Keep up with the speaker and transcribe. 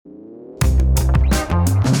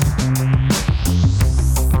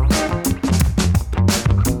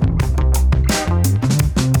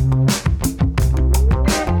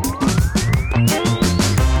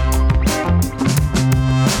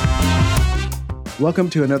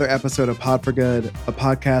Welcome to another episode of Pod for Good, a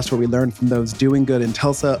podcast where we learn from those doing good in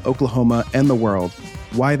Tulsa, Oklahoma, and the world,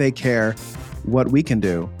 why they care, what we can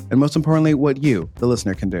do, and most importantly, what you, the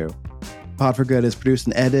listener, can do. Pod for Good is produced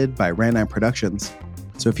and edited by Rand9 Productions.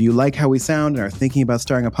 So if you like how we sound and are thinking about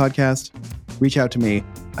starting a podcast, reach out to me.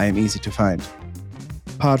 I am easy to find.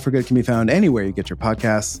 Pod for Good can be found anywhere you get your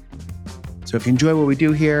podcasts. So if you enjoy what we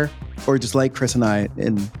do here, or just like Chris and I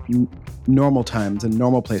in normal times and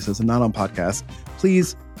normal places and not on podcasts,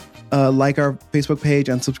 please like our Facebook page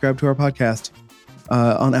and subscribe to our podcast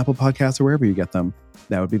on Apple Podcasts or wherever you get them.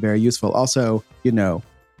 That would be very useful. Also, you know,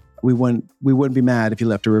 we wouldn't be mad if you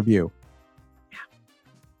left a review. Yeah.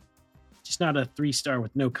 Just not a 3-star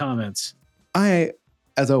with no comments. I,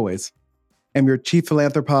 as always, am your chief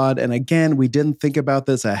philanthropod, and again, we didn't think about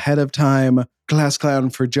this ahead of time. Class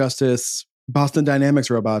Clown for Justice, Boston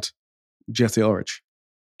Dynamics robot, Jesse Ulrich.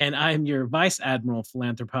 And I'm your Vice Admiral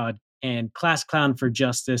Philanthropod and Class Clown for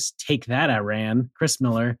Justice, take that, Iran, Chris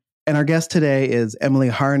Miller. And our guest today is Emily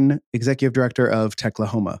Harn, Executive Director of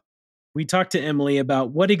Techlahoma. We talked to Emily about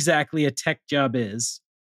what exactly a tech job is,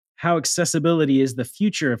 how accessibility is the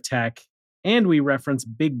future of tech, and we reference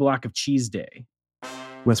Big Block of Cheese Day.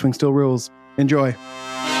 West Wing still rules. Enjoy.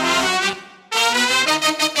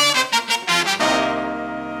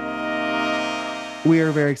 We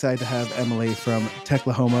are very excited to have Emily from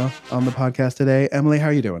Techlahoma on the podcast today. Emily, how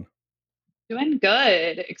are you doing? Doing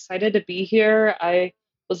good. Excited to be here. I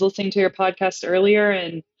was listening to your podcast earlier,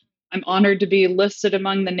 and I'm honored to be listed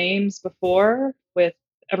among the names before with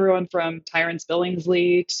everyone from Tyrance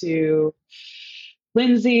Billingsley to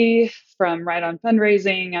Lindsay from Right On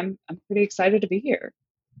Fundraising. I'm pretty excited to be here.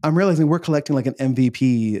 I'm realizing we're collecting like an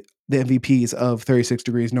MVP, the MVPs of 36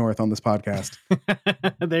 Degrees North on this podcast.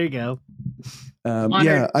 There you go.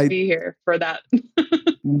 Honored to be here for that.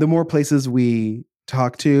 The more places we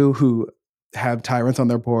talk to who have Tyrants on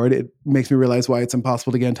their board, it makes me realize why it's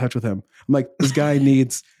impossible to get in touch with him. I'm like, this guy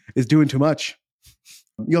is doing too much.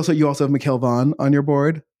 You also have Mikhail Vaughn on your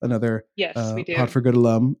board, another yes, we do. Pod for Good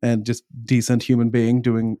alum and just decent human being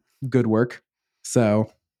doing good work.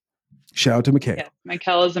 So shout out to Mikhail. Yeah,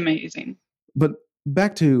 Mikhail is amazing. But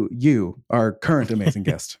back to you, our current amazing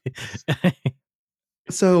guest.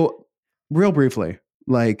 So real briefly,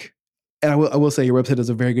 and I will say your website does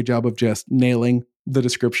a very good job of just nailing the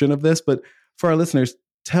description of this, but for our listeners,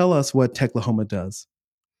 tell us what Techlahoma does.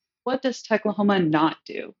 What does Techlahoma not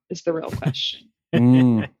do is the real question.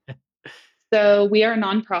 Mm. So we are a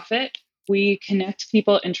nonprofit. We connect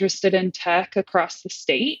people interested in tech across the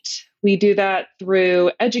state. We do that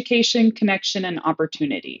through education, connection, and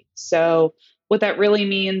opportunity. So what that really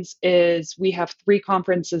means is we have 3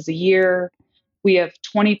 conferences a year. We have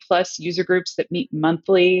 20 plus user groups that meet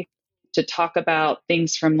monthly to talk about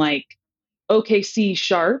things from like OKC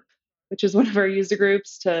Sharp, which is one of our user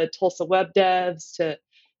groups, to Tulsa Web Devs, to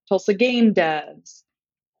Tulsa Game Devs.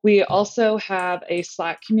 We also have a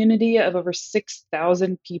Slack community of over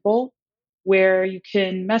 6,000 people where you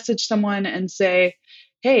can message someone and say,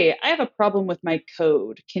 hey, I have a problem with my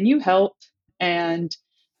code. Can you help? And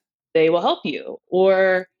they will help you.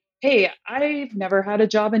 Or, hey, I've never had a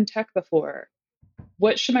job in tech before.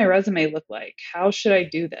 What should my resume look like? How should I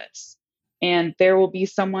do this? And there will be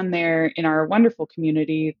someone there in our wonderful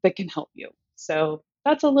community that can help you. So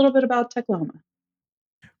that's a little bit about Techlahoma.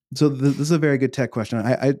 So this is a very good tech question.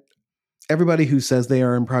 I everybody who says they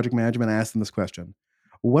are in project management, I ask them this question.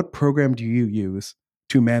 What program do you use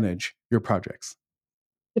to manage your projects?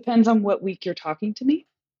 Depends on what week you're talking to me.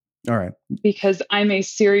 All right. Because I'm a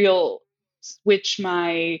serial switch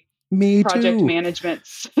my project management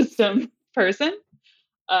system person.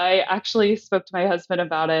 I actually spoke to my husband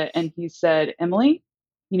about it, and he said, Emily,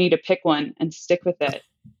 you need to pick one and stick with it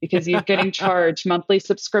because you're getting charged monthly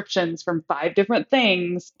subscriptions from 5 different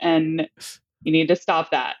things, and you need to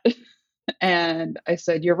stop that. And I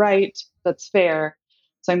said, you're right. That's fair.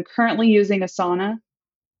 So I'm currently using Asana,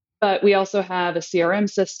 but we also have a CRM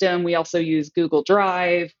system. We also use Google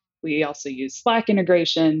Drive. We also use Slack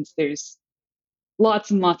integrations. There's lots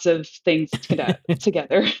and lots of things together.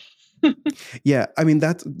 Yeah, I mean,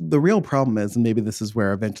 that's the real problem is, and maybe this is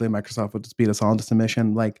where eventually Microsoft will just beat us all into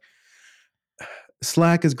submission. Like,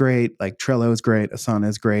 Slack is great, like Trello is great, Asana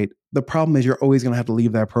is great. The problem is you're always going to have to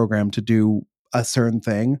leave that program to do a certain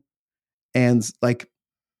thing. And like,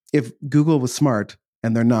 if Google was smart,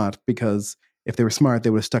 and they're not, because if they were smart, they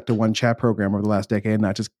would have stuck to one chat program over the last decade and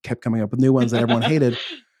not just kept coming up with new ones that everyone hated.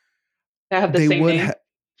 They have the same name.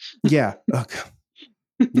 Yeah.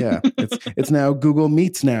 Yeah, it's now Google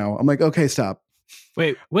Meets now. I'm like, okay, stop.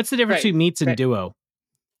 Wait, what's the difference between Meets and Duo?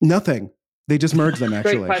 Nothing. They just merged them,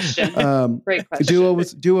 actually. Great question. Great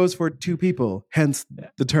question. Duos for two people, hence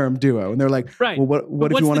the term duo. And they're like, right. Well,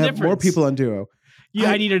 what if you want to have more people on Duo?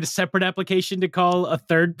 I needed a separate application to call a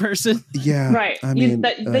third person. Yeah. Right. I mean,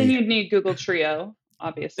 then you'd need Google Trio,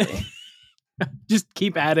 obviously. Just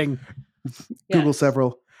keep adding. Google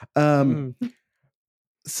several.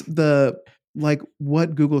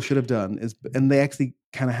 What Google should have done is, and they actually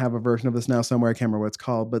kind of have a version of this now somewhere, I can't remember what it's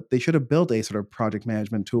called, but they should have built a sort of project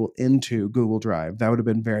management tool into Google Drive. That would have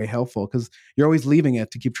been very helpful because you're always leaving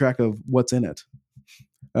it to keep track of what's in it.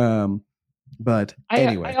 But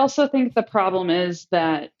anyway. I also think the problem is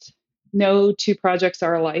that no two projects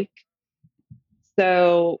are alike.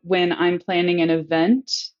 So when I'm planning an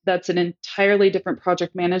event, that's an entirely different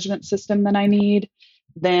project management system than I need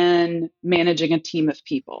than managing a team of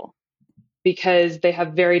people, because they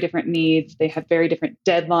have very different needs. They have very different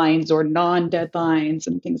deadlines or non-deadlines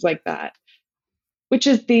and things like that, which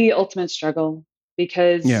is the ultimate struggle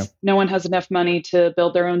because no one has enough money to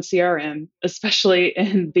build their own CRM, especially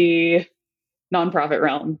in the nonprofit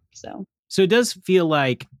realm. So it does feel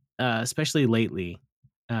like, especially lately,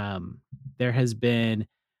 there has been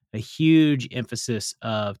a huge emphasis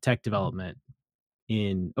of tech development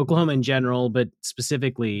in Oklahoma in general, but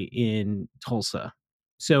specifically in Tulsa.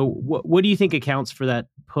 So what do you think accounts for that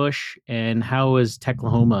push, and how has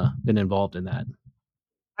Techlahoma been involved in that?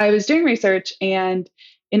 I was doing research, and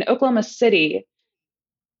in Oklahoma City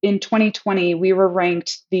in 2020, we were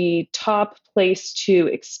ranked the top place to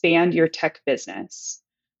expand your tech business.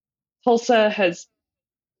 Tulsa has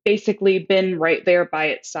basically been right there by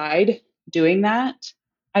its side doing that.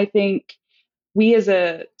 I think we as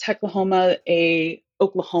a Techlahoma, a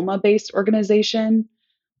Oklahoma-based organization,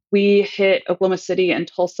 we hit Oklahoma City and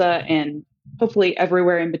Tulsa and hopefully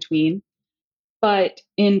everywhere in between. But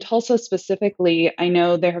in Tulsa specifically, I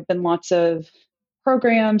know there have been lots of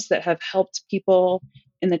programs that have helped people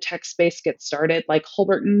in the tech space get started, like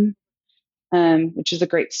Holberton, which is a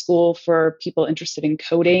great school for people interested in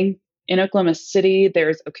coding. In Oklahoma City,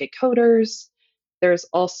 there's OK Coders. There's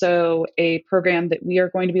also a program that we are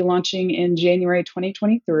going to be launching in January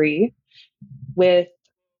 2023 with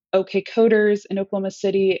OK Coders in Oklahoma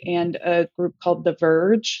City and a group called The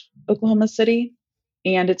Verge, Oklahoma City.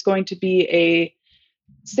 And it's going to be a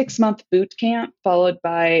 6-month boot camp followed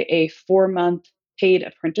by a 4-month paid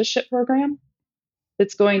apprenticeship program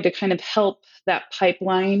that's going to kind of help that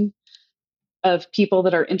pipeline of people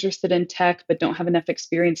that are interested in tech but don't have enough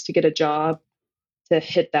experience to get a job to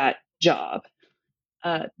hit that job.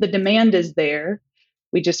 The demand is there.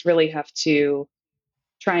 We just really have to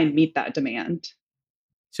try and meet that demand.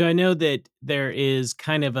 So I know that there is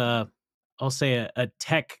kind of I'll say a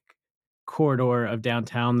tech corridor of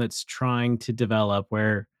downtown that's trying to develop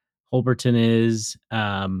where Holberton is,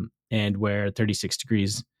 and where 36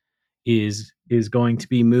 Degrees is going to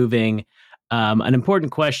be moving. An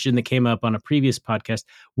important question that came up on a previous podcast: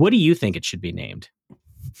 what do you think it should be named?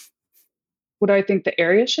 What do I think the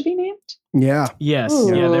area should be named? Yeah. Yes.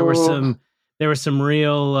 Ooh. Yeah. There was some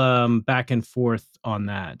real back and forth on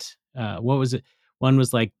that. What was it? One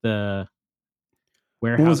was like the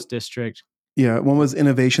warehouse district. Yeah. One was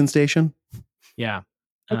Innovation Station. Yeah.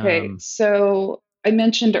 Okay. So I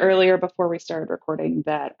mentioned earlier before we started recording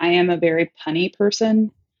that I am a very punny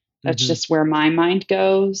person. That's just where my mind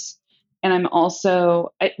goes. And I'm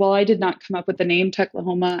also, while I did not come up with the name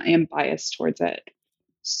Techlahoma, I am biased towards it.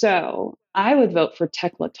 So I would vote for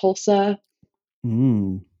Tekla Tulsa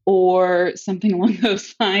or something along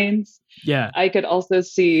those lines. Yeah. I could also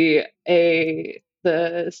see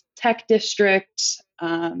the tech district.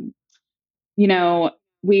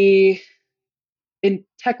 We in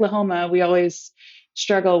Techlahoma, we always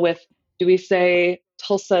struggle with, do we say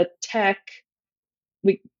Tulsa Tech?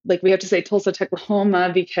 We have to say Tulsa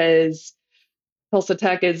Techlahoma because Tulsa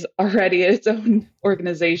Tech is already its own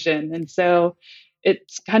organization. And so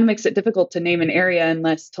it kind of makes it difficult to name an area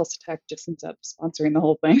unless Tulsa Tech just ends up sponsoring the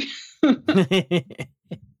whole thing.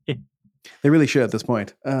 They really should at this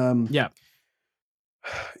point. Yeah,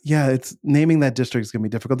 it's naming that district is going to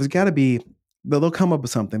be difficult. They'll come up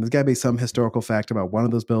with something. There's got to be some historical fact about one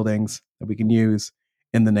of those buildings that we can use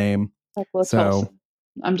in the name. Tulsa.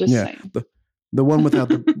 I'm just saying. The one without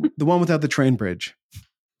the train bridge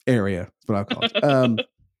area is what I'll call it.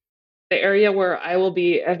 The area where I will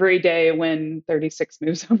be every day when 36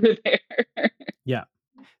 moves over there. Yeah.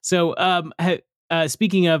 So,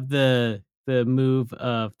 speaking of the move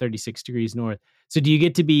of 36 Degrees North, so do you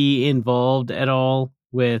get to be involved at all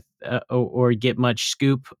with or get much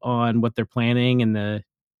scoop on what they're planning and the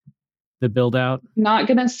build out? Not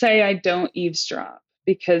gonna say I don't eavesdrop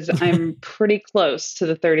because I'm pretty close to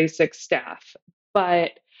the 36 staff,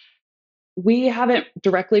 but We haven't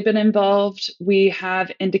directly been involved. We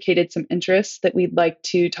have indicated some interest that we'd like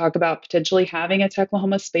to talk about potentially having a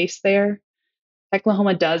Techlahoma space there.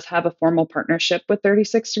 Techlahoma does have a formal partnership with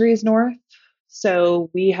 36 Degrees North. So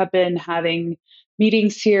we have been having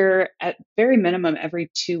meetings here at very minimum every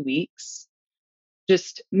 2 weeks,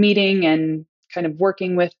 just meeting and kind of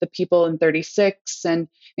working with the people in 36 and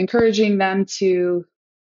encouraging them to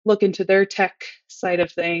look into their tech side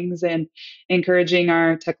of things and encouraging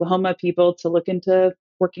our Techlahoma people to look into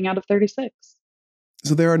working out of 36.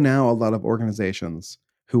 So there are now a lot of organizations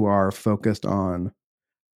who are focused on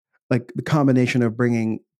like the combination of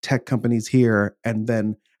bringing tech companies here and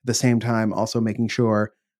then at the same time also making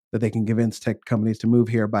sure that they can convince tech companies to move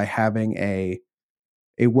here by having a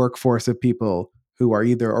workforce of people who are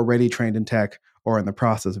either already trained in tech or in the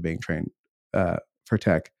process of being trained for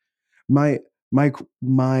tech. My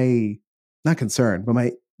my not concern,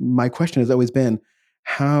 but my question has always been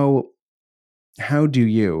how do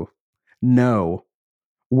you know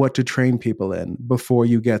what to train people in before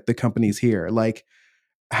you get the companies here? Like,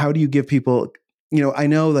 how do you give people, I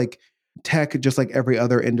know like tech, just like every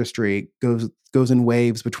other industry, goes in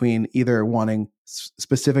waves between either wanting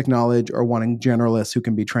specific knowledge or wanting generalists who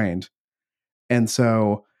can be trained. And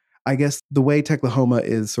so I guess the way Techlahoma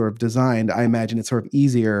is sort of designed, I imagine it's sort of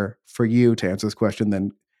easier for you to answer this question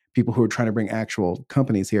than people who are trying to bring actual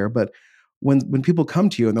companies here. But when people come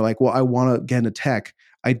to you and they're like, well, I want to get into tech,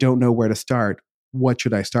 I don't know where to start. What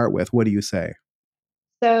should I start with? What do you say?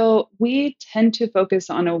 So we tend to focus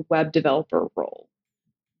on a web developer role.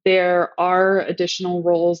 There are additional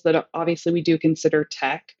roles that obviously we do consider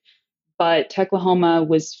tech, but Techlahoma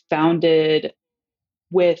was founded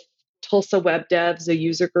with Tulsa Web Devs, a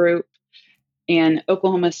user group, and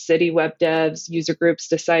Oklahoma City Web Devs user groups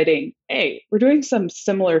deciding, hey, we're doing some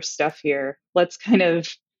similar stuff here. Let's kind of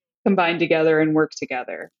combine together and work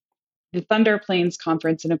together. The Thunder Plains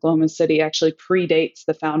conference in Oklahoma City actually predates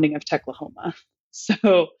the founding of Techlahoma.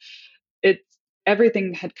 So it's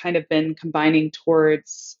everything had kind of been combining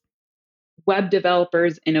towards web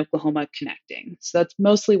developers in Oklahoma connecting. So that's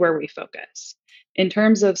mostly where we focus. In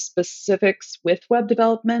terms of specifics with web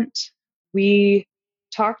development, we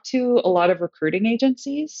talk to a lot of recruiting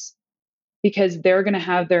agencies because they're going to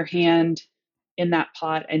have their hand in that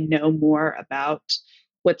pot and know more about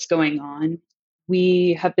what's going on.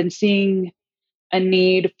 We have been seeing a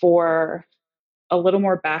need for a little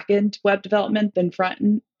more back end web development than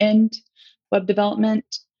front end web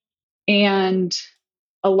development. And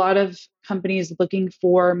a lot of companies looking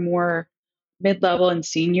for more mid level and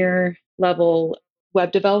senior level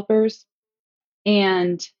web developers.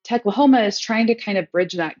 And Techlahoma is trying to kind of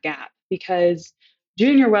bridge that gap because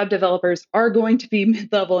junior web developers are going to be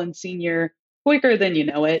mid level and senior quicker than you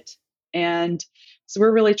know it. And so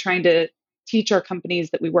we're really trying to teach our companies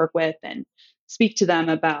that we work with and speak to them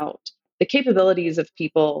about the capabilities of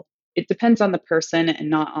people. It depends on the person and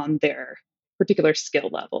not on their particular skill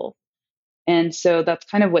level. And so that's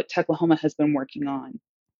kind of what Techlahoma has been working on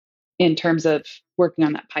in terms of working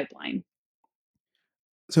on that pipeline.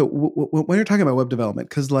 So when you're talking about web development,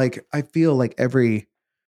 because like I feel like every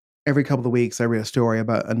couple of weeks I read a story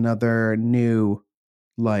about another new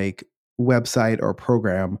like website or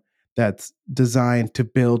program that's designed to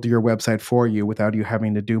build your website for you without you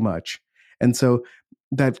having to do much. And so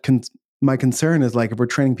that my concern is like if we're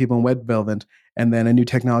training people in web development and then a new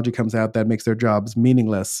technology comes out that makes their jobs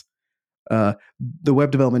meaningless, the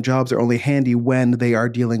web development jobs are only handy when they are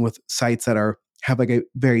dealing with sites that have like a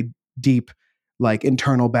very deep like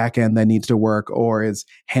internal backend that needs to work or is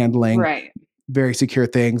handling right. very secure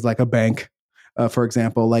things like a bank, for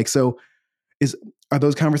example. Like, so are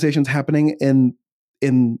those conversations happening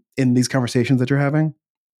in these conversations that you're having?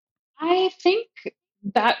 I think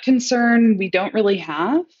that concern we don't really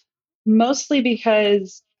have, mostly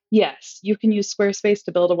because, yes, you can use Squarespace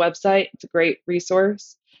to build a website. It's a great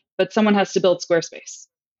resource, but someone has to build Squarespace.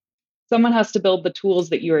 Someone has to build the tools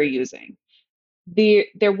that you are using.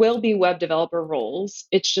 There will be web developer roles.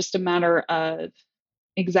 It's just a matter of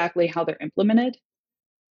exactly how they're implemented.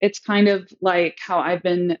 It's kind of like how I've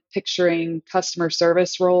been picturing customer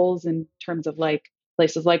service roles in terms of like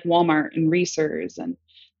places like Walmart and Reesers and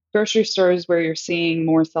grocery stores where you're seeing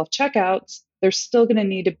more self checkouts. There's still going to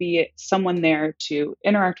need to be someone there to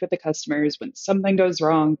interact with the customers when something goes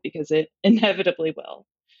wrong because it inevitably will.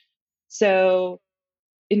 So,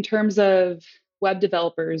 in terms of web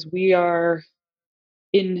developers, we are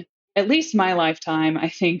in at least my lifetime, I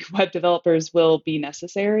think web developers will be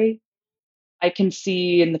necessary. I can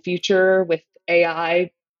see in the future with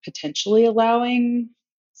AI potentially allowing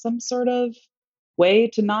some sort of way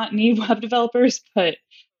to not need web developers, but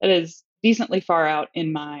that is decently far out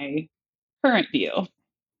in my current view.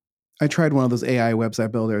 I tried one of those AI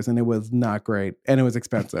website builders and it was not great and it was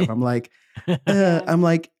expensive. I'm like, Yeah.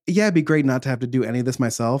 yeah, it'd be great not to have to do any of this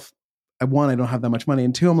myself. One, I don't have that much money.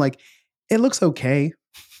 And two, I'm like, it looks okay.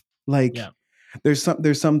 Like Yeah. there's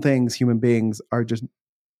some things human beings are just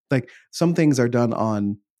like, some things are done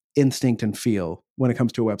on instinct and feel when it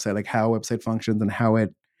comes to a website, like how a website functions and how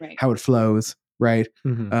it Right. flows. Right.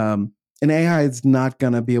 Mhm. And AI is not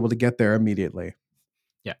going to be able to get there immediately.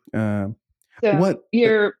 Yeah. So what?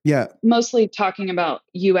 you're Yeah. mostly talking about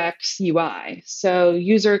UX, UI. So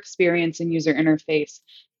user experience and user interface.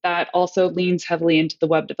 That also leans heavily into the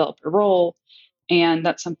web developer role. And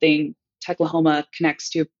that's something Techlahoma connects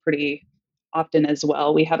to pretty often as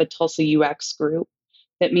well. We have a Tulsa UX group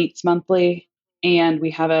that meets monthly, and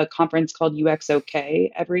we have a conference called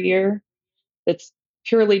UXOK every year that's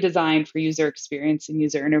purely designed for user experience and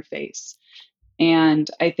user interface. And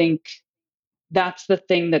I think that's the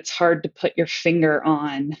thing that's hard to put your finger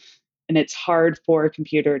on. And it's hard for a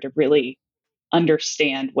computer to really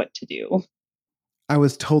understand what to do. I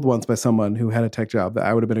was told once by someone who had a tech job that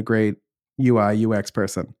I would have been a great UI UX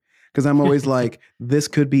person because I'm always like, this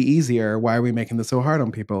could be easier. Why are we making this so hard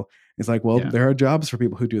on people? It's like, well, Yeah. there are jobs for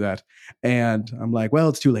people who do that. And I'm like, well,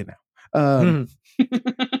 it's too late now.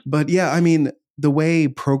 But yeah, I mean, the way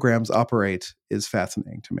programs operate is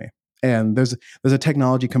fascinating to me. And there's a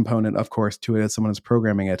technology component, of course, to it as someone is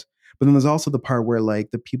programming it. But then there's also the part where like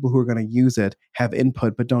the people who are going to use it have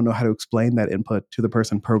input, but don't know how to explain that input to the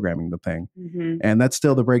person programming the thing. Mm-hmm. And that's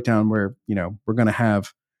still the breakdown where, we're going to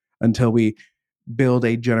have until we build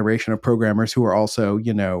a generation of programmers who are also,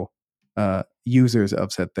 users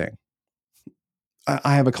of said thing.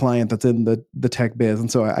 I have a client that's in the tech biz. And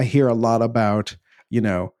so I hear a lot about,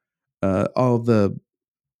 all the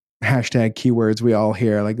hashtag keywords we all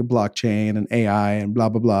hear, like the blockchain and AI and blah,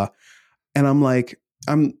 blah, blah. And I'm like,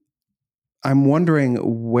 I'm wondering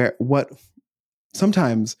what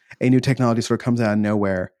sometimes a new technology sort of comes out of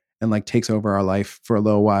nowhere and like takes over our life for a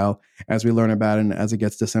little while as we learn about it and as it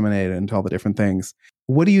gets disseminated into all the different things.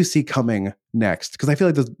 What do you see coming next? Because I feel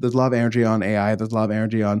like there's a lot of energy on AI. There's a lot of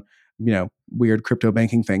energy on, weird crypto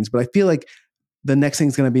banking things. But I feel like the next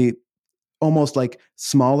thing's going to be almost like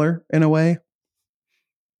smaller in a way.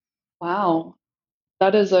 Wow.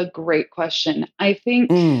 That is a great question. I think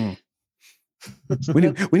we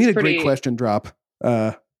need a great question drop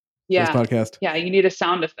for this podcast. Yeah, you need a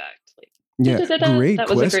sound effect. Like, yeah, great that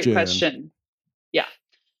was a great question. Yeah.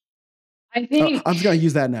 I think I'm just going to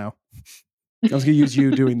use that now. I was going to use you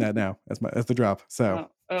doing that now as the drop. So.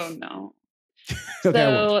 Oh no. Okay,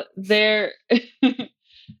 so there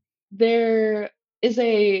is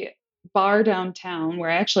a bar downtown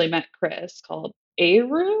where I actually met Chris called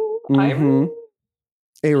Aru. Mm-hmm.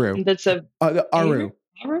 Aru. That's Aru.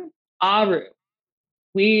 Aru.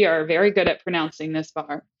 We are very good at pronouncing this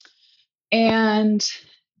bar. And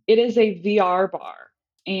it is a VR bar.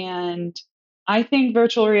 And I think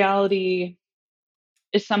virtual reality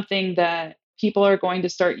is something that people are going to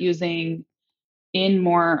start using in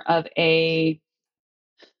more of a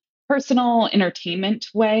personal entertainment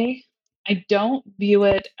way. I don't view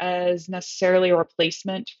it as necessarily a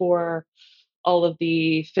replacement for all of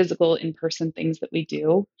the physical in-person things that we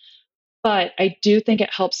do, but I do think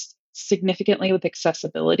it helps significantly with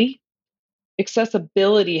accessibility.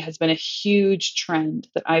 Accessibility has been a huge trend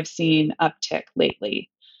that I've seen uptick lately,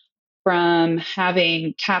 from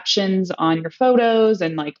having captions on your photos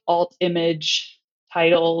and like alt image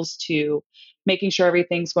titles to making sure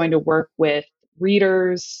everything's going to work with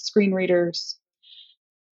readers, screen readers.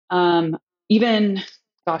 Even,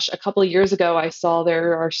 gosh, a couple of years ago, I saw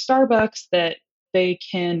there are Starbucks that they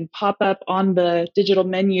can pop up on the digital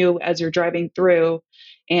menu as you're driving through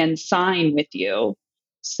and sign with you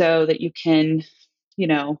so that you can,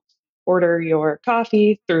 order your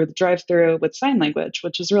coffee through the drive-through with sign language,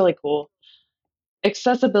 which is really cool.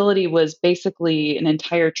 Accessibility was basically an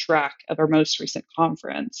entire track of our most recent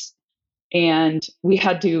conference. And we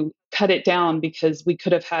had to cut it down because we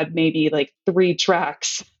could have had maybe like 3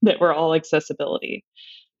 tracks that were all accessibility.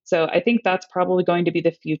 So I think that's probably going to be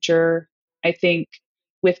the future. I think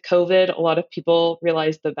with COVID, a lot of people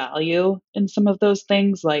realized the value in some of those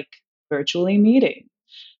things like virtually meeting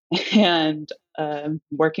and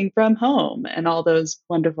working from home and all those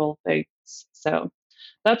wonderful things. So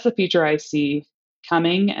that's the future I see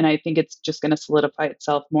coming. And I think it's just going to solidify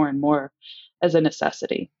itself more and more as a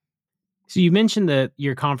necessity. So you mentioned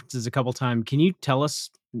your conferences a couple times. Can you tell us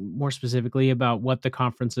more specifically about what the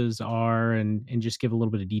conferences are and just give a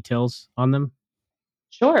little bit of details on them?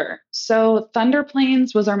 Sure. So Thunder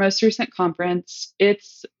Plains was our most recent conference.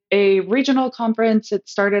 It's a regional conference. It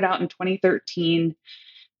started out in 2013.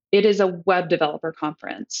 It is a web developer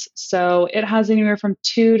conference. So it has anywhere from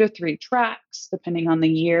 2 to 3 tracks, depending on the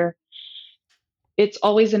year. It's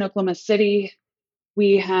always in Oklahoma City.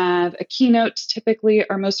 We have a keynote. Typically,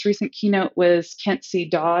 our most recent keynote was Kent C.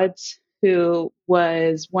 Dodds, who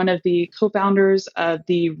was one of the co-founders of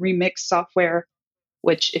the Remix software,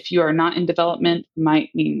 which, if you are not in development,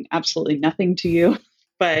 might mean absolutely nothing to you.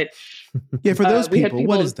 But yeah, for those people,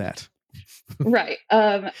 what is that? Right.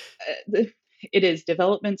 It is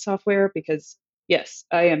development software because, yes,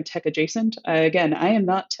 I am tech adjacent. Again, I am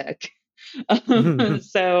not tech.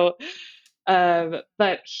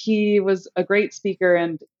 But he was a great speaker,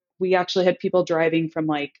 and we actually had people driving from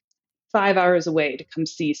like 5 hours away to come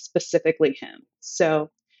see specifically him.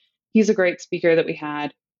 So he's a great speaker that we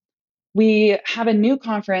had. We have a new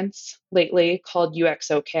conference lately called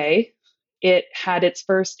UXOK. It had its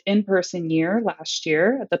first in-person year last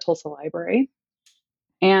year at the Tulsa Library.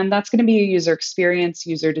 And that's going to be a user experience,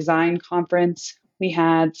 user design conference. We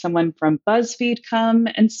had someone from BuzzFeed come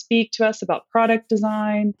and speak to us about product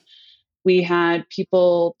design. We had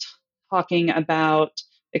people talking about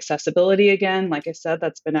accessibility again. Like I said,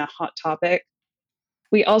 that's been a hot topic.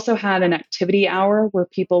 We also had an activity hour where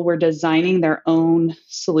people were designing their own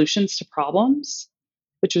solutions to problems,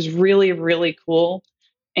 which was really, really cool.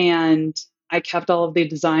 And I kept all of the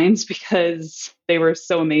designs because they were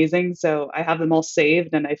so amazing. So I have them all saved.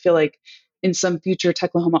 And I feel like in some future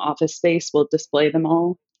Techlahoma office space, we'll display them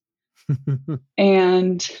all.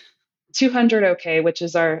 And 200 OK, which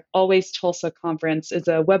is our Always Tulsa conference, is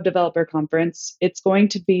a web developer conference. It's going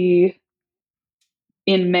to be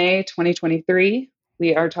in May 2023.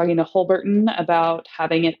 We are talking to Holberton about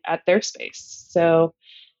having it at their space. So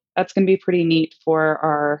that's going to be pretty neat for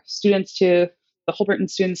our students the Holberton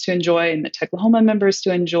students to enjoy and the Techlahoma members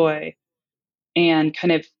to enjoy, and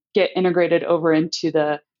kind of get integrated over into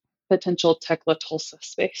the potential Tekla Tulsa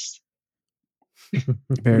space.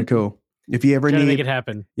 Very cool. If you ever need, make it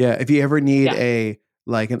happen. Yeah. If you ever need an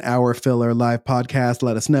hour filler live podcast,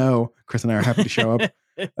 let us know. Chris and I are happy to show up.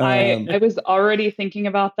 I was already thinking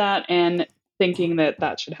about that and thinking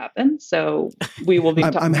that should happen. So we will be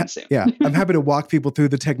talking soon. Yeah. I'm happy to walk people through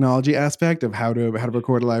the technology aspect of how to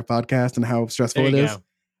record a live podcast and how stressful it is.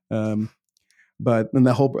 But then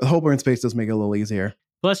the Holborn space does make it a little easier.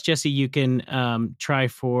 Plus, Jesse, you can try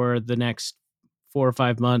for the next 4 or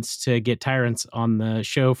 5 months to get Tyrants on the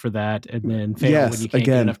show for that, and then fail when you can't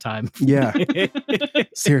get enough time. Yeah.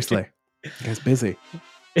 Seriously. You guys busy.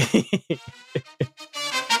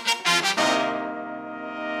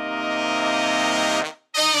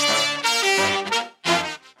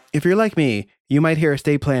 If you're like me, you might hear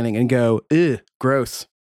estate planning and go, "Ugh, gross."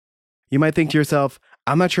 You might think to yourself,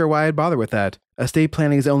 "I'm not sure why I'd bother with that. Estate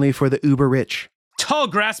planning is only for the uber rich."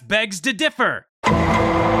 Tallgrass begs to differ.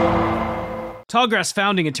 Tallgrass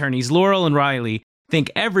founding attorneys Laurel and Riley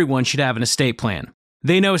think everyone should have an estate plan.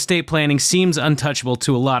 They know estate planning seems untouchable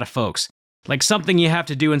to a lot of folks, like something you have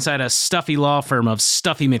to do inside a stuffy law firm of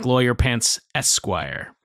Stuffy McLawyer Pants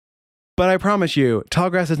Esquire. But I promise you,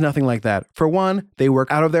 Tallgrass is nothing like that. For one, they work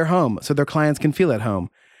out of their home so their clients can feel at home.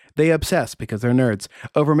 They obsess, because they're nerds,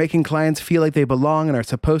 over making clients feel like they belong and are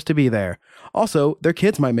supposed to be there. Also, their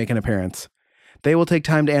kids might make an appearance. They will take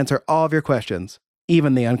time to answer all of your questions,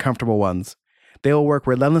 even the uncomfortable ones. They will work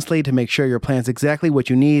relentlessly to make sure your plan's exactly what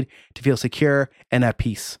you need to feel secure and at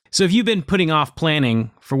peace. So if you've been putting off planning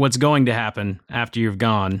for what's going to happen after you've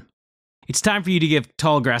gone, it's time for you to give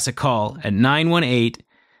Tallgrass a call at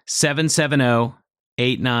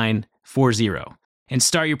 918-770-8940 and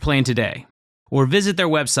start your plan today. Or visit their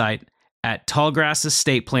website at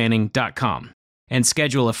tallgrassestatePlanning.com and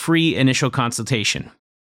schedule a free initial consultation.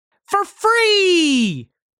 For free!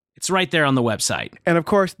 It's right there on the website. And of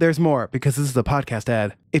course, there's more, because this is a podcast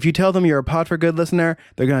ad. If you tell them you're a Pod for Good listener,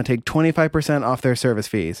 they're going to take 25% off their service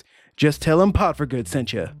fees. Just tell them Pod for Good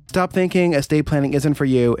sent you. Stop thinking estate planning isn't for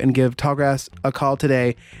you and give Tallgrass a call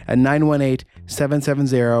today at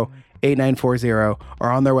 918-770-8940 or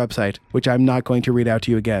on their website, which I'm not going to read out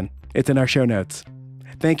to you again. It's in our show notes.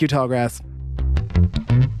 Thank you, Tallgrass.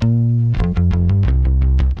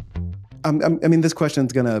 I mean, this is kind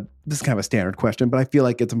of a standard question, but I feel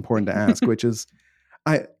like it's important to ask, which is,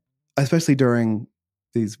 especially during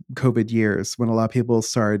these COVID years when a lot of people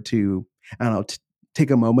started to,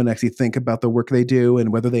 take a moment and actually think about the work they do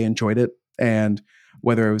and whether they enjoyed it and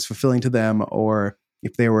whether it was fulfilling to them, or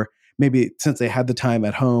if they were, maybe since they had the time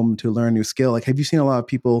at home to learn a new skill. Like, have you seen a lot of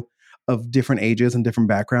people of different ages and different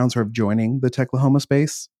backgrounds sort of joining the Techlahoma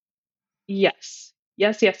space? Yes.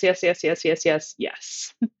 I'm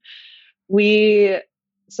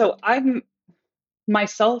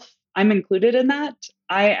included in that.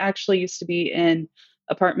 I actually used to be in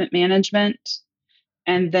apartment management.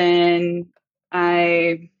 And then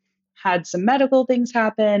I had some medical things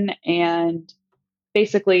happen and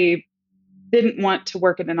basically didn't want to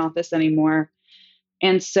work in an office anymore.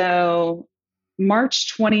 And so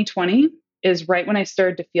March 2020 is right when I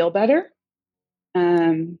started to feel better,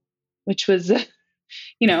 which was, a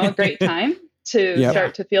great time to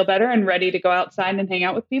start to feel better and ready to go outside and hang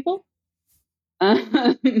out with people.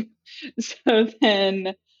 So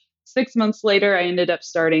then 6 months later, I ended up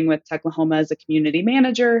starting with Techlahoma as a community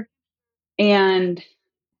manager. And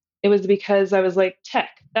it was because I was like, tech,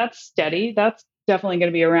 that's steady. That's definitely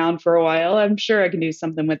going to be around for a while. I'm sure I can do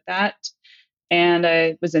something with that. And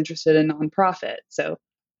I was interested in nonprofit. So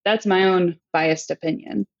that's my own biased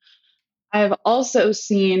opinion. I've also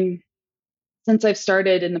seen, since I've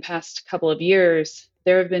started in the past couple of years,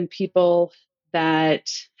 there have been people that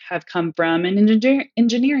have come from an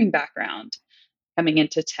engineering background coming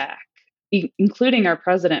into tech, including our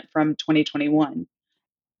president from 2021,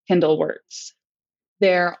 Kendall Wirtz.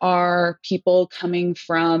 There are people coming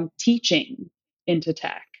from teaching into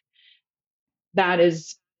tech. That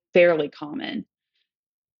is fairly common.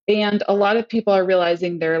 And a lot of people are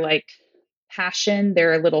realizing their passion,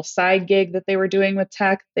 their little side gig that they were doing with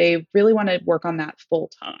tech, they really want to work on that full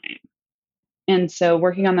time. And so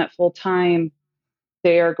working on that full time,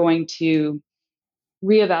 they are going to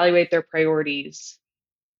reevaluate their priorities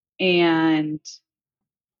and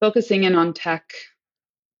focusing in on tech.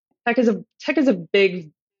 Tech is a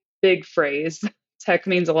big phrase. Tech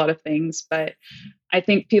means a lot of things, but I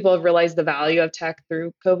think people have realized the value of tech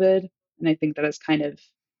through COVID. And I think that has kind of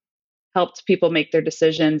helped people make their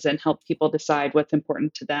decisions and help people decide what's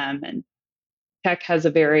important to them. And tech has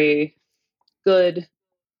a very good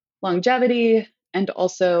longevity and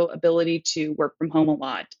also ability to work from home a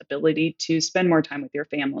lot, ability to spend more time with your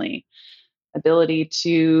family, ability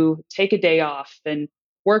to take a day off and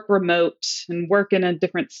work remote and work in a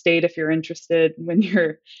different state if you're interested when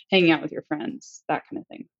you're hanging out with your friends, that kind of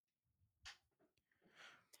thing.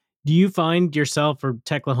 Do you find yourself or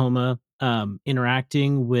Techlahoma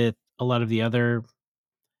interacting with a lot of the other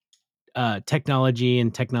technology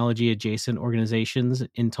and technology adjacent organizations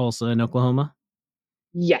in Tulsa and Oklahoma?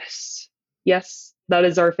 Yes, that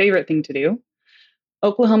is our favorite thing to do.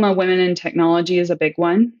 Oklahoma Women in Technology is a big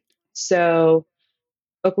one. So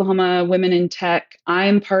Oklahoma Women in Tech,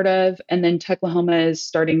 I'm part of, and then Techlahoma is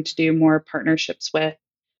starting to do more partnerships with.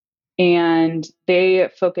 And they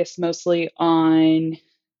focus mostly on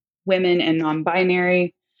women and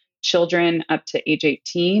non-binary children up to age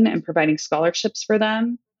 18 and providing scholarships for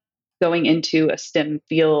them going into a STEM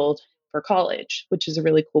field for college, which is a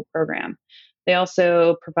really cool program. They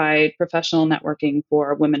also provide professional networking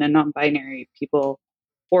for women and non-binary people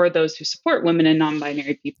or those who support women and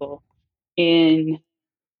non-binary people in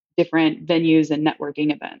different venues and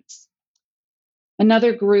networking events.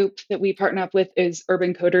 Another group that we partner up with is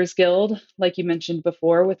Urban Coders Guild, like you mentioned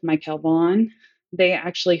before with Michael Vaughn. They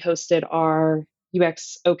actually hosted our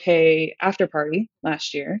UX OK after party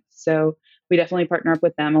last year. So we definitely partner up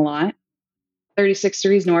with them a lot. 36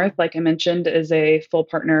 Degrees North, like I mentioned, is a full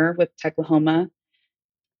partner with Techlahoma.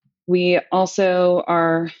 We also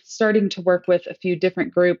are starting to work with a few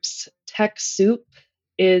different groups. TechSoup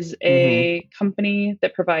is a company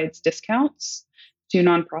that provides discounts to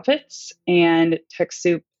nonprofits, and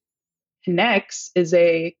TechSoup Connects is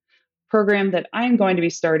a program that I'm going to be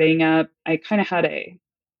starting up. I kind of had a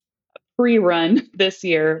pre-run this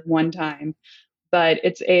year one time, but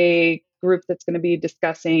it's a group that's going to be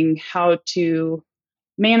discussing how to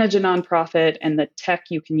manage a nonprofit and the tech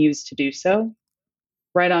you can use to do so.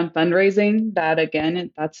 Right On Fundraising, that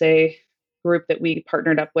again, that's a group that we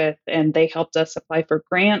partnered up with, and they helped us apply for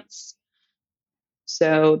grants.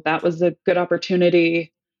 So that was a good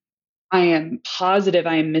opportunity. I am positive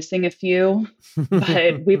I am missing a few,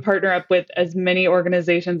 but we partner up with as many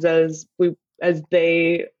organizations as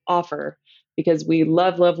they offer because we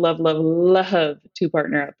love to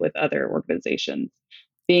partner up with other organizations.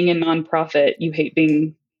 Being a nonprofit, you hate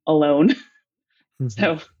being alone.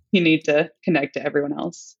 So you need to connect to everyone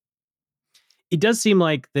else. It does seem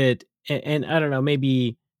like that, and I don't know,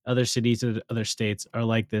 maybe other cities or other states are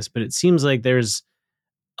like this, but it seems like there's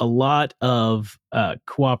a lot of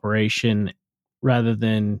cooperation rather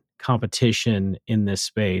than competition in this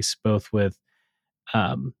space, both with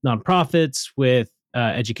nonprofits, with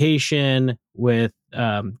education, with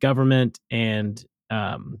government, and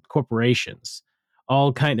corporations,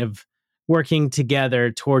 all kind of working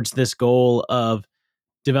together towards this goal of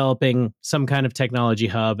developing some kind of technology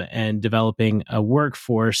hub and developing a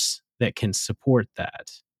workforce that can support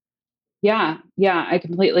that. Yeah, I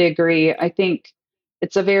completely agree. I think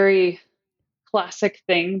it's a very classic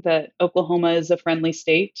thing that Oklahoma is a friendly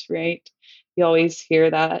state, right? You always hear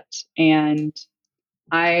that. And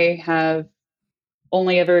I have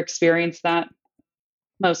only ever experienced that,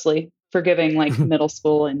 mostly forgiving like middle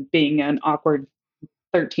school and being an awkward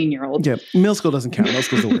 13-year-old. Yeah, middle school doesn't count. Middle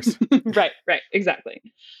school's the worst. Right, exactly.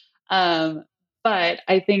 But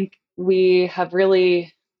I think we have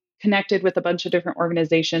really connected with a bunch of different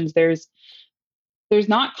organizations. There's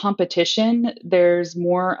not competition. There's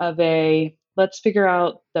more of a, let's figure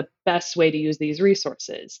out the best way to use these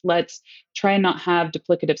resources. Let's try and not have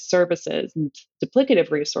duplicative services and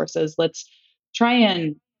duplicative resources. Let's try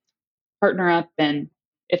and partner up. And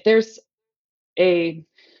if there's a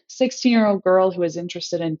 16-year-old girl who is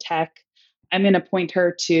interested in tech, I'm going to point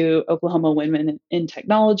her to Oklahoma Women in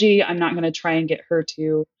Technology. I'm not going to try and get her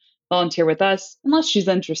to volunteer with us unless she's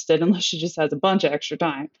interested, unless she just has a bunch of extra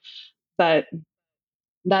time. But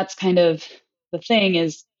that's kind of the thing,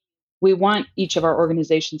 is we want each of our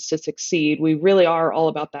organizations to succeed. We really are all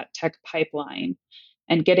about that tech pipeline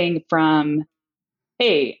and getting from,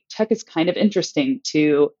 hey, tech is kind of interesting,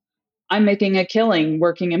 to I'm making a killing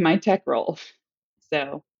working in my tech role.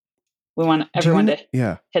 So we want everyone to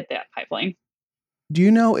hit that pipeline. Do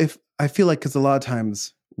you know if, I feel like, because a lot of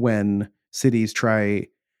times when cities try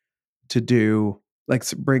to do, like,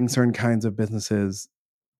 bring certain kinds of businesses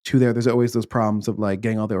to there's always those problems of like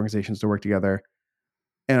getting all the organizations to work together.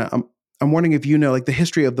 And I'm wondering if you know, like, the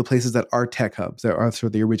history of the places that are tech hubs, that are sort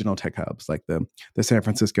of the original tech hubs, like the San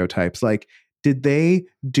Francisco types. Like, did they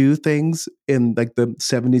do things in like the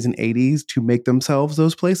 70s and 80s to make themselves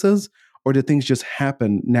those places? Or did things just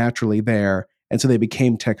happen naturally there, and so they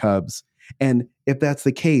became tech hubs? And if that's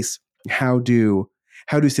the case, how do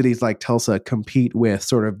cities like Tulsa compete with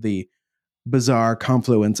sort of the bizarre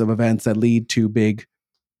confluence of events that lead to big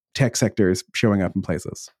tech sectors showing up in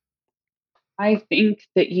places? I think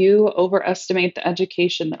that you overestimate the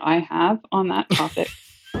education that I have on that topic.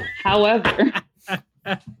 However,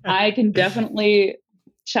 I can definitely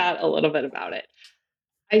chat a little bit about it.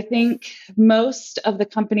 I think most of the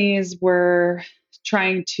companies were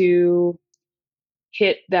trying to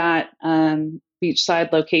hit that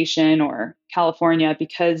beachside location or California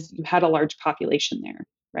because you had a large population there,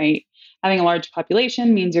 right? Having a large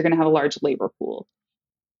population means you're going to have a large labor pool.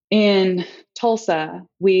 In Tulsa,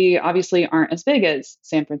 we obviously aren't as big as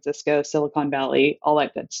San Francisco, Silicon Valley, all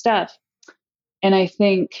that good stuff. And I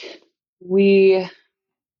think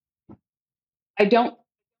I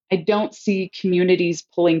don't see communities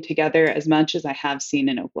pulling together as much as I have seen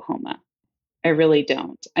in Oklahoma. I really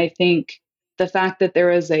don't. I think the fact that there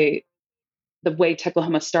was the way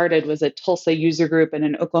Techlahoma started was a Tulsa user group and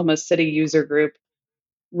an Oklahoma City user group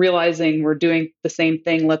realizing we're doing the same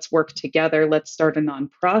thing, let's work together, let's start a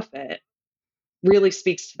nonprofit, really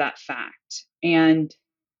speaks to that fact. And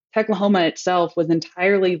Techlahoma itself was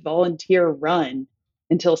entirely volunteer run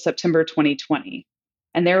until September 2020.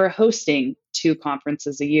 And they were hosting 2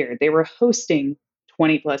 conferences a year. They were hosting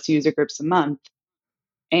 20 plus user groups a month.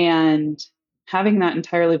 And having that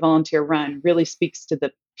entirely volunteer run really speaks to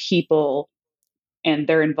the people and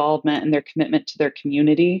their involvement and their commitment to their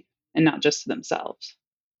community and not just to themselves.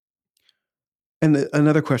 And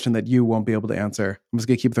another question that you won't be able to answer. I'm just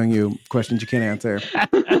going to keep throwing you questions you can't answer.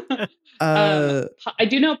 I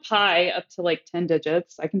do know pi up to like 10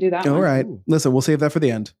 digits. I can do that. All one. right. Ooh. Listen, we'll save that for the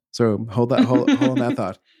end. So hold on that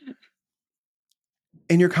thought.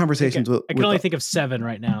 In your conversations I can only think of 7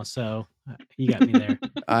 right now, so you got me there.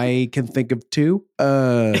 I can think of 2.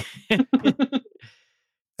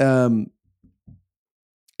 In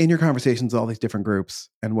your conversations with all these different groups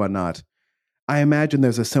and whatnot, I imagine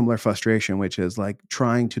there's a similar frustration, which is like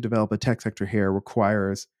trying to develop a tech sector here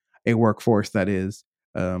requires a workforce that is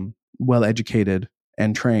well educated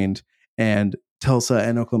and trained. And Tulsa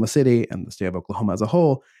and Oklahoma City and the state of Oklahoma as a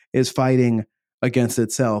whole is fighting against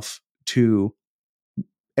itself to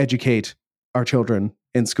educate our children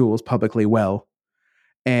in schools publicly well.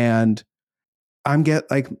 And I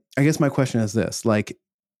guess my question is this, like,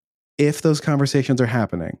 if those conversations are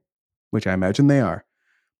happening, which I imagine they are,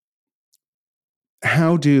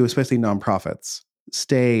 how do especially nonprofits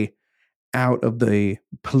stay out of the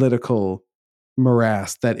political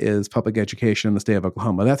morass that is public education in the state of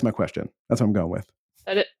Oklahoma? That's my question. That's what I'm going with.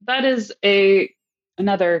 That is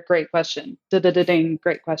another great question.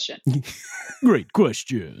 Great question. Great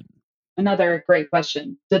question. Another great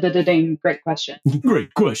question. Great question.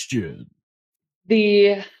 Great question.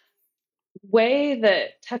 The way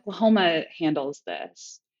that Techlahoma handles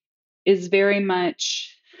this is very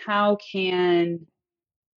much, how can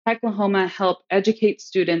Techlahoma help educate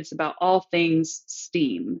students about all things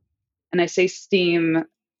STEAM? And I say STEAM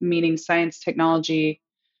meaning science, technology,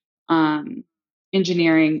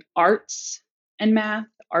 engineering, arts, and math.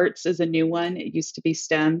 Arts is a new one. It used to be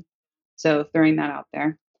STEM. So throwing that out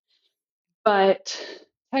there. But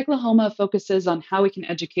Techlahoma focuses on how we can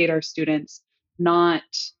educate our students, not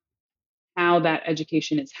how that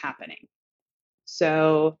education is happening.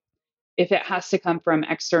 So if it has to come from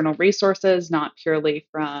external resources, not purely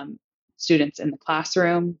from students in the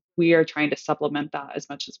classroom, we are trying to supplement that as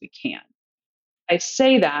much as we can. I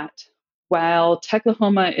say that while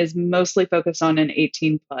Techlahoma is mostly focused on an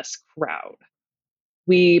 18 plus crowd,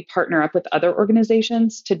 we partner up with other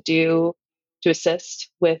organizations to assist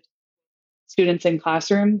with students in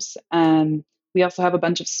classrooms. We also have a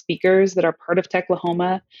bunch of speakers that are part of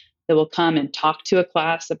Techlahoma that will come and talk to a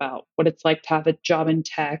class about what it's like to have a job in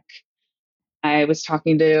tech. I was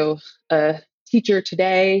talking to a teacher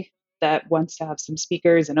today that wants to have some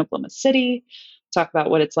speakers in Oklahoma City talk about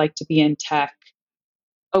what it's like to be in tech.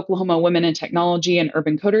 Oklahoma Women in Technology and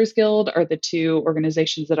Urban Coders Guild are the two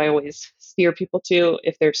organizations that I always steer people to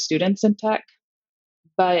if they're students in tech.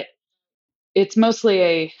 But it's mostly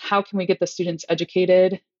a how can we get the students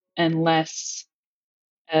educated and less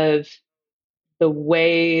of the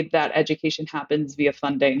way that education happens via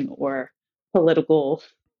funding or political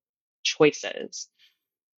choices.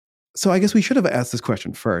 So I guess we should have asked this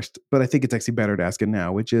question first, but I think it's actually better to ask it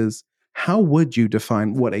now, which is how would you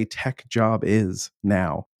define what a tech job is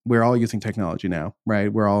now? We're all using technology now,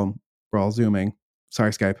 right? We're all Zooming.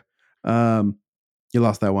 Sorry, Skype. You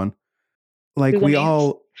lost that one. Like Google we Meets?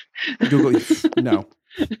 all Google no.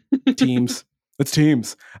 Teams. It's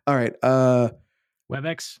Teams. All right.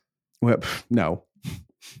 WebEx? No.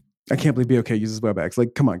 I can't believe BOK uses WebEx.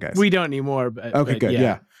 Like, come on, guys. We don't anymore. But, okay, good.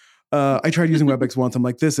 Yeah. I tried using WebEx once. I'm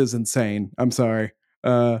like, this is insane. I'm sorry.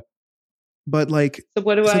 But like, so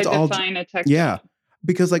what do I define a tech job?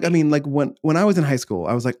 Because like, I mean, like when I was in high school,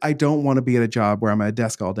 I was like, I don't want to be at a job where I'm at a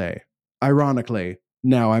desk all day. Ironically,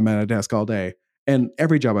 now I'm at a desk all day. And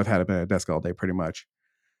every job I've had, I've been at a desk all day pretty much.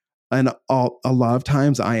 And a lot of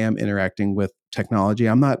times I am interacting with technology.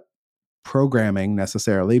 I'm not programming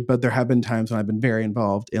necessarily, but there have been times when I've been very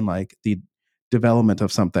involved in like the development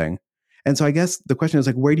of something. And so I guess the question is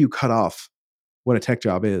like, where do you cut off what a tech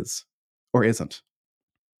job is or isn't?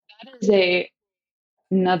 That is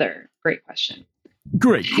another great question.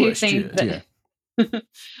 Great question.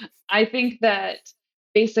 I think that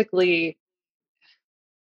basically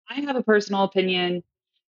I have a personal opinion,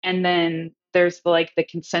 and then there's the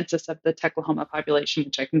consensus of the Techlahoma population,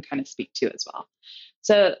 which I can kind of speak to as well.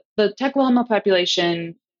 So the Techlahoma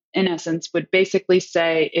population, in essence, would basically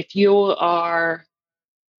say if you are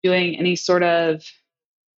doing any sort of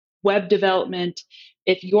web development,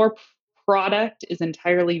 if your product is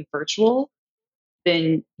entirely virtual,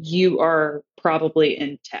 then you are probably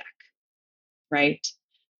in tech, right?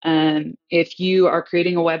 If you are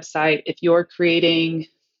creating a website, if you're creating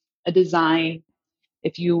a design,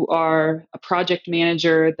 if you are a project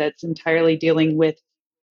manager that's entirely dealing with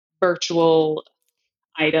virtual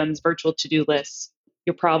items, virtual to-do lists,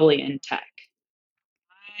 you're probably in tech.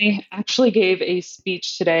 I actually gave a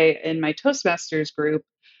speech today in my Toastmasters group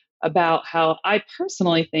about how I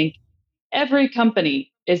personally think every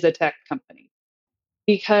company is a tech company.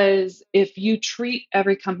 Because if you treat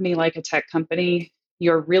every company like a tech company,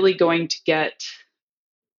 you're really going to get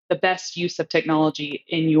the best use of technology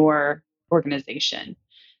in your organization.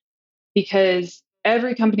 Because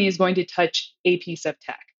every company is going to touch a piece of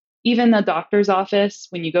tech. Even the doctor's office,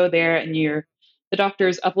 when you go there and the doctor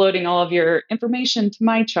is uploading all of your information to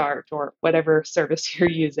MyChart or whatever service you're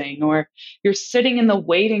using, or you're sitting in the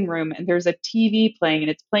waiting room and there's a TV playing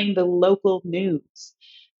and it's playing the local news.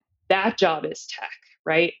 That job is tech,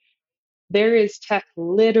 right? There is tech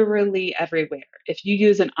literally everywhere. If you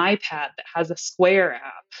use an iPad that has a Square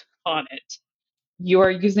app on it, you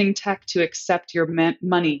are using tech to accept your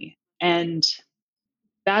money. And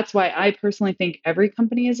that's why I personally think every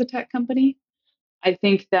company is a tech company. I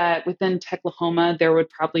think that within Techlahoma, there would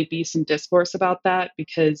probably be some discourse about that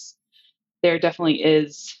because there definitely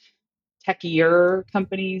is techier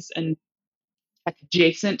companies and tech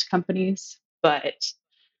adjacent companies. But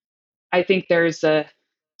I think there's a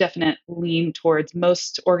definite lean towards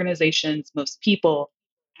most organizations, most people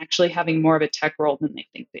actually having more of a tech role than they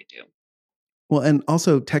think they do. Well, and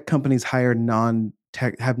also tech companies hire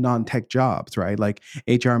non-tech jobs, right? Like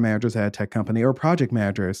HR managers at a tech company or project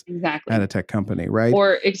managers at a tech company, right?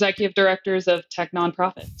 Or executive directors of tech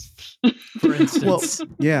nonprofits, for instance. Well,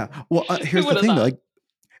 yeah. Well, here's the thing, like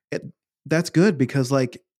that's good because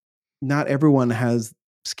like not everyone has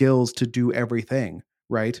skills to do everything,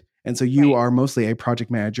 right? And so you are mostly a project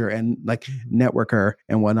manager and like networker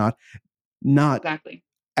and whatnot, not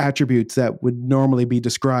attributes that would normally be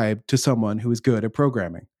described to someone who is good at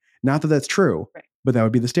programming. Not that that's true, Right. but that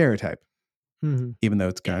would be the stereotype, Mm-hmm. even though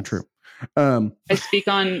it's kind of Yes. true. I speak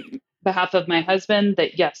on behalf of my husband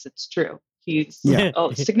that yes, it's true. He's Yeah.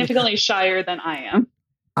 significantly shyer than I am.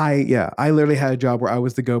 I literally had a job where I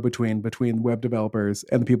was the go-between between web developers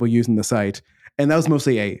and the people using the site. And that was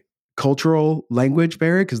mostly a cultural language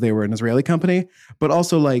barrier because they were an Israeli company, but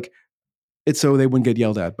also like it's so they wouldn't get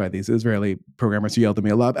yelled at by these Israeli programmers who yelled at me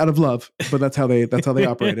a lot out of love, but that's how they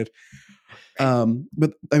operated.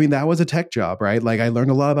 But I mean, that was a tech job, right? Like I learned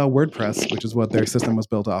a lot about WordPress, which is what their system was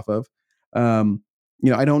built off of. I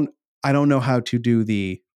don't know how to do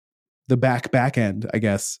the back end, I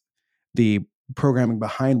guess, the programming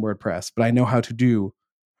behind WordPress, but I know how to do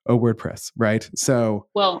a WordPress, right? So,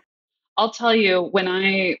 well, I'll tell you, when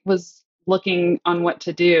I was looking on what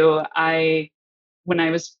to do, when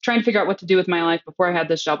I was trying to figure out what to do with my life before I had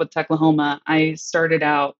this job with Techlahoma, I started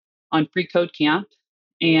out on Free Code Camp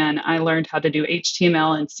and I learned how to do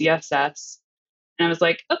HTML and CSS. And I was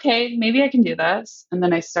like, okay, maybe I can do this. And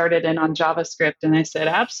then I started in on JavaScript and I said,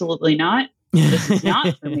 absolutely not. This is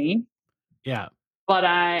not for me. Yeah. But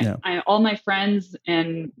all my friends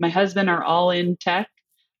and my husband are all in tech.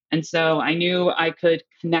 And so I knew I could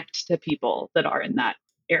connect to people that are in that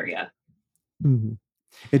area. Mm-hmm.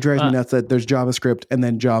 It drives me nuts that there's JavaScript and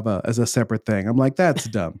then Java as a separate thing. I'm like, that's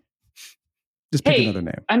dumb. Just pick another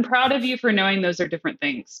name. I'm proud of you for knowing those are different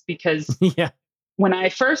things because when I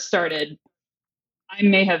first started, I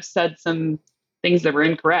may have said some things that were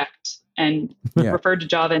incorrect and referred to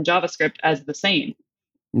Java and JavaScript as the same.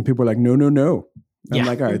 And people are like, no. I'm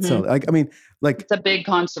like, all right. So like, I mean, like it's a big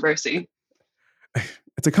controversy.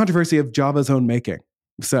 It's a controversy of Java's own making.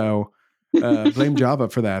 So blame Java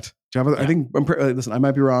for that. Java, I think, listen, I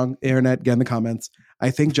might be wrong. Internet, get in the comments. I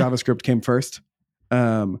think JavaScript came first.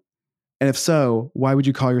 And if so, why would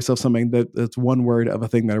you call yourself something that's one word of a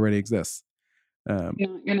thing that already exists? I'm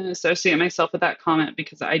not going to associate myself with that comment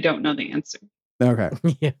because I don't know the answer. Okay.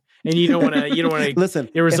 Yeah. And you don't want to listen.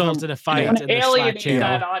 It results in a fight in the Slack channel.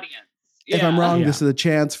 That audience. Yeah. If I'm wrong, this is a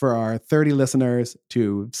chance for our 30 listeners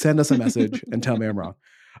to send us a message and tell me I'm wrong.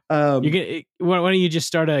 Why don't you just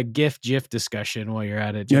start a GIF discussion while you're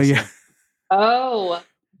at it? Yeah. Oh,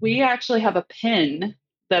 we actually have a pin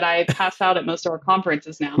that I pass out at most of our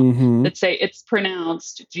conferences now that say it's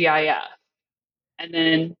pronounced GIF. And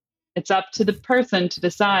then it's up to the person to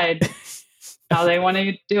decide how they want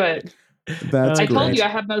to do it. I told you I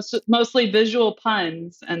have mostly visual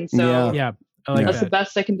puns. And so that's the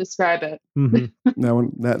best I can describe it.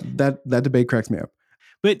 Mm-hmm. That debate cracks me up.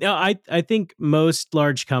 But I think most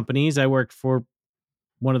large companies, I worked for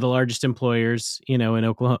one of the largest employers, in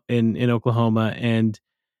Oklahoma. And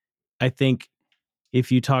I think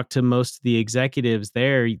if you talk to most of the executives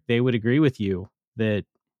there, they would agree with you that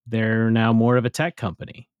they're now more of a tech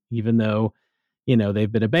company, even though,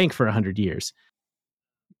 they've been a bank for 100 years.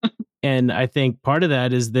 And I think part of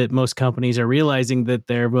that is that most companies are realizing that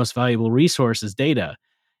their most valuable resource is data.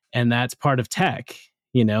 And that's part of tech.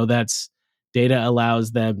 That's data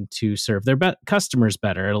allows them to serve their customers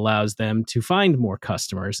better. It allows them to find more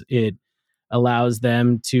customers. It allows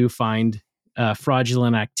them to find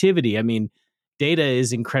fraudulent activity. I mean, data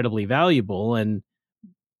is incredibly valuable. And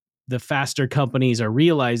the faster companies are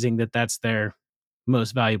realizing that that's their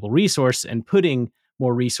most valuable resource and putting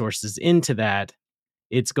more resources into that,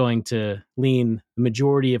 it's going to lean the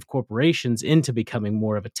majority of corporations into becoming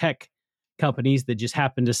more of a tech companies that just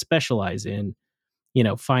happen to specialize in,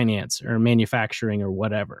 finance or manufacturing or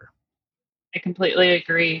whatever. I completely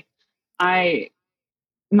agree. My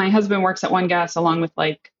husband works at One Gas along with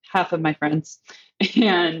like half of my friends,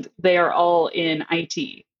 and they are all in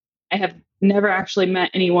IT. I have never actually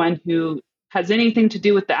met anyone who has anything to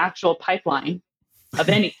do with the actual pipeline of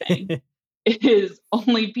anything. It is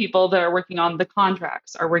only people that are working on the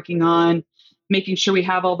contracts, are working on making sure we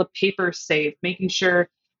have all the papers safe, making sure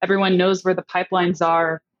everyone knows where the pipelines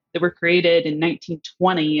are that were created in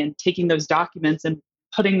 1920 and taking those documents and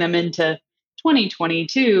putting them into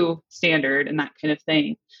 2022 standard and that kind of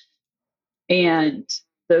thing. And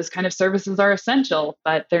those kind of services are essential,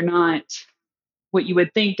 but they're not what you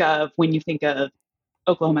would think of when you think of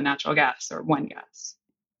Oklahoma Natural Gas or One Gas.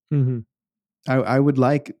 Mm-hmm. I would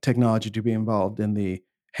like technology to be involved in the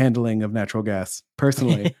handling of natural gas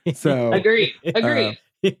personally. So agree.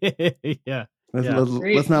 Yeah.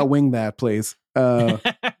 Let's not wing that, please. No.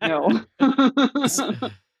 It's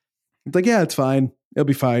like, yeah, it's fine. It'll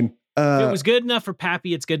be fine. If it was good enough for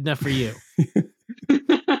Pappy, it's good enough for you.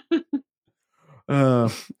 I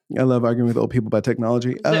love arguing with old people about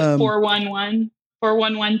technology. Is it 411?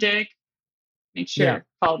 411 dig? Make sure Yeah.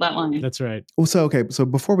 follow that line. That's right. Well, so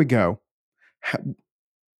before we go,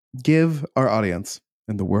 give our audience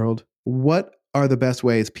and the world, what are the best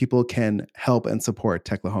ways people can help and support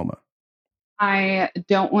Techlahoma? I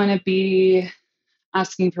don't want to be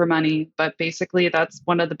asking for money, but basically that's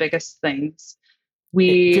one of the biggest things.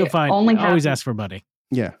 We Feel fine. only have Always ask for money.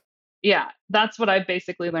 Yeah. Yeah, that's what I've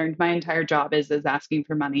basically learned. My entire job is asking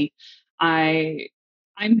for money.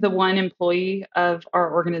 I'm the one employee of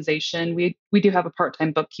our organization. We do have a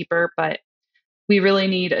part-time bookkeeper, but we really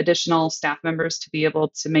need additional staff members to be able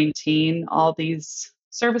to maintain all these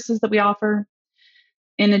services that we offer.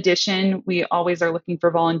 In addition, we always are looking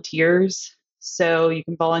for volunteers. So you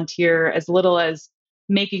can volunteer as little as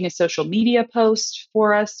making a social media post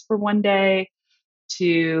for us for one day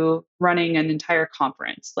to running an entire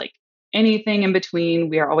conference. Like anything in between,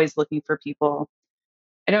 we are always looking for people.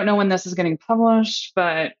 I don't know when this is getting published,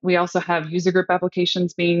 but we also have user group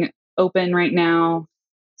applications being open right now.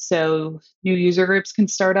 So new user groups can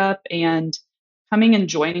start up, and coming and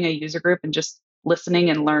joining a user group and just listening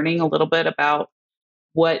and learning a little bit about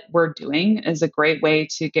what we're doing is a great way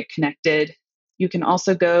to get connected. You can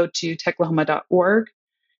also go to techlahoma.org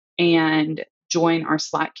and join our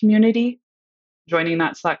Slack community. Joining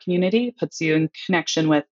that Slack community puts you in connection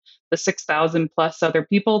with the 6,000 plus other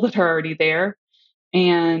people that are already there.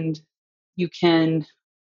 And you can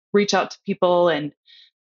reach out to people and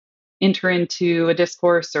enter into a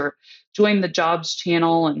discourse or join the jobs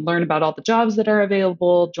channel and learn about all the jobs that are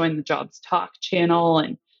available, join the jobs talk channel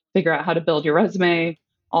and figure out how to build your resume,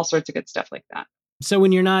 all sorts of good stuff like that. So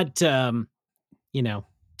when you're not, Techlahoming,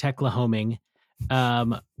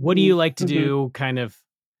 what do you like to do kind of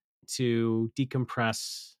to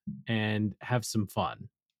decompress and have some fun?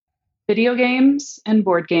 Video games and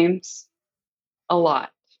board games, a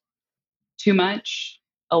lot. Too much,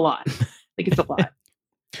 a lot. Like it's a lot.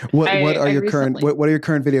 What are your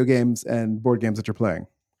current video games and board games that you're playing?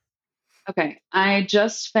 Okay, I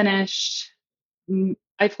just finished.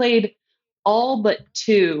 I played all but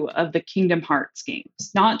 2 of the Kingdom Hearts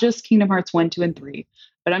games, not just Kingdom Hearts 1, 2, and 3,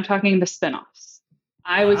 but I'm talking the spinoffs.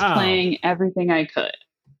 I was playing everything I could.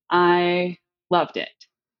 I loved it.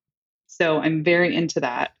 So I'm very into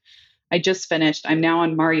that. I just finished. I'm now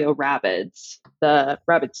on Mario Rabbids, the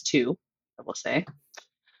Rabbids 2, I will say.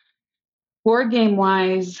 Board game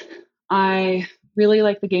wise, I really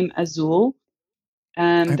like the game Azul.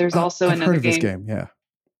 There's also I've another heard of game. This game, yeah.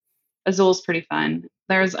 Azul's pretty fun.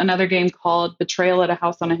 There's another game called Betrayal at a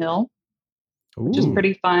House on a Hill, which is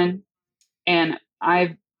pretty fun. And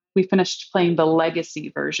we finished playing the Legacy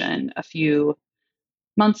version a few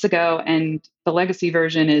months ago, and the Legacy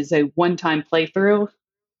version is a one-time playthrough.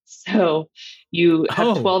 So you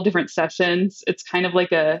have 12 different sessions. It's kind of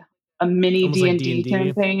like a mini D&D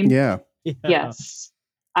campaign. Yeah. Yes.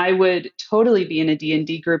 I would totally be in a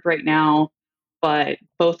D&D group right now, but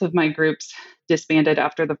both of my groups disbanded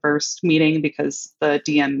after the first meeting because the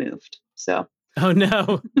DM moved. So. Oh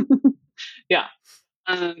no. Yeah.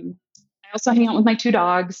 I also hang out with my 2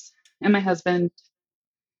 dogs and my husband,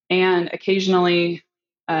 and occasionally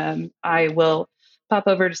I will pop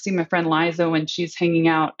over to see my friend Liza when she's hanging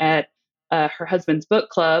out at her husband's book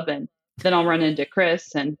club, and then I'll run into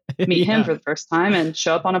Chris and meet him for the first time and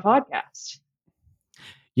show up on a podcast.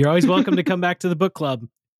 You're always welcome to come back to the book club,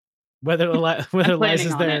 whether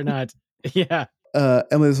Liza's there or not. Yeah.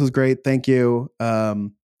 Emily, this was great. Thank you.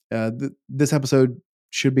 This episode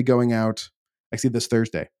should be going out actually this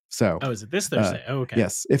Thursday. So, is it this Thursday? Okay.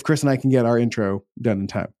 Yes, if Chris and I can get our intro done in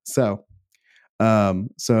time. So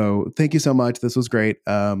thank you so much. This was great.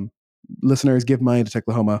 Listeners, give money to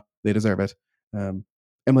Techlahoma. They deserve it.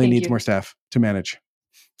 Emily needs more staff to manage.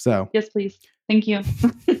 So yes, please. Thank you.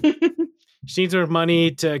 She needs more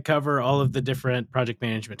money to cover all of the different project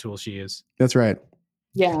management tools she uses. That's right.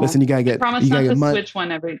 Yeah. Listen, you gotta get. Promise not to switch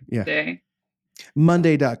one every day.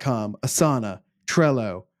 Monday.com, Asana,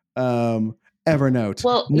 Trello, Evernote.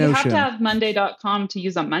 Well, Notion. you have to have Monday.com to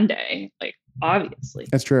use on Monday, like obviously.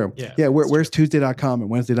 That's true. Yeah. Where's Tuesday.com and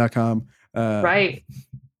Wednesday.com? Right.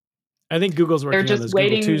 I think Google's working on this.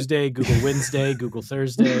 waiting. Google Tuesday, Google Wednesday, Google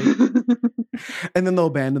Thursday. And then they'll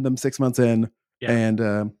abandon them 6 months in,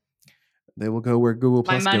 and they will go where Google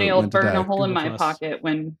Plus. My money will burn a hole Google in my Plus. pocket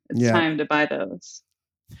when it's time to buy those.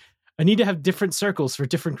 I need to have different circles for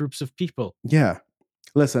different groups of people. Yeah.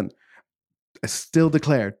 Listen, I still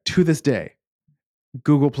declare to this day,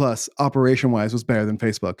 Google Plus operation-wise was better than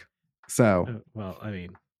Facebook. So,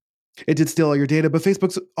 it did steal all your data, but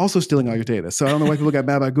Facebook's also stealing all your data. So I don't know why people got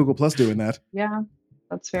mad about Google Plus doing that. Yeah.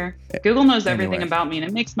 That's fair. Google knows everything Anyway. about me, and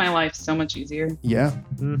it makes my life so much easier. Yeah,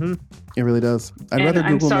 Mm-hmm. it really does. I'd And rather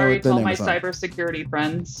I'm Google know sorry it to than all my Amazon. cybersecurity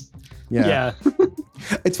friends. Yeah.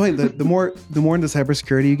 It's funny. The more into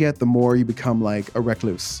cybersecurity you get, the more you become like a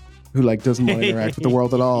recluse who like doesn't want to interact with the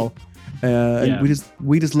world at all. And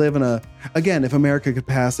we just live in again, if America could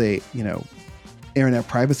pass a, internet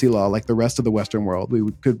privacy law like the rest of the Western world,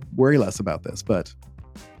 we could worry less about this, but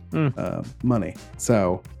money.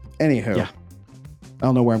 So anywho, Yeah. I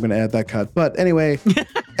don't know where I'm going to add that cut, but anyway,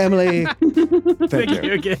 Emily, thank you.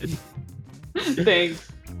 You're good.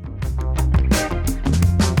 Thanks.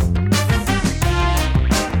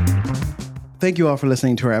 Thank you all for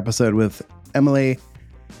listening to our episode with Emily.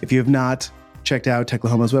 If you have not checked out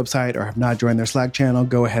Techlahoma's website or have not joined their Slack channel,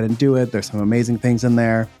 go ahead and do it. There's some amazing things in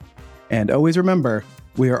there. And always remember,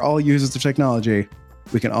 we are all users of technology.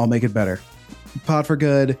 We can all make it better. Pod for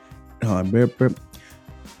Good.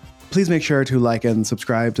 Please make sure to like and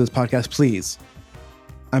subscribe to this podcast, please.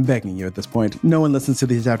 I'm begging you at this point. No one listens to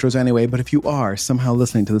these outros anyway, but if you are somehow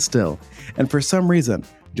listening to this still, and for some reason,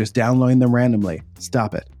 just downloading them randomly,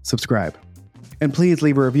 stop it. Subscribe. And please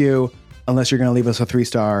leave a review, unless you're going to leave us a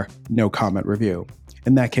 3-star, no comment review.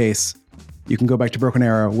 In that case, you can go back to Broken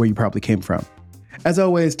Arrow, where you probably came from. As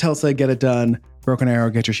always, Telsa, get it done. Broken Arrow,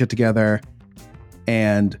 get your shit together.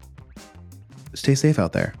 And stay safe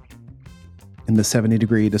out there in the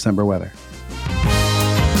 70-degree December weather.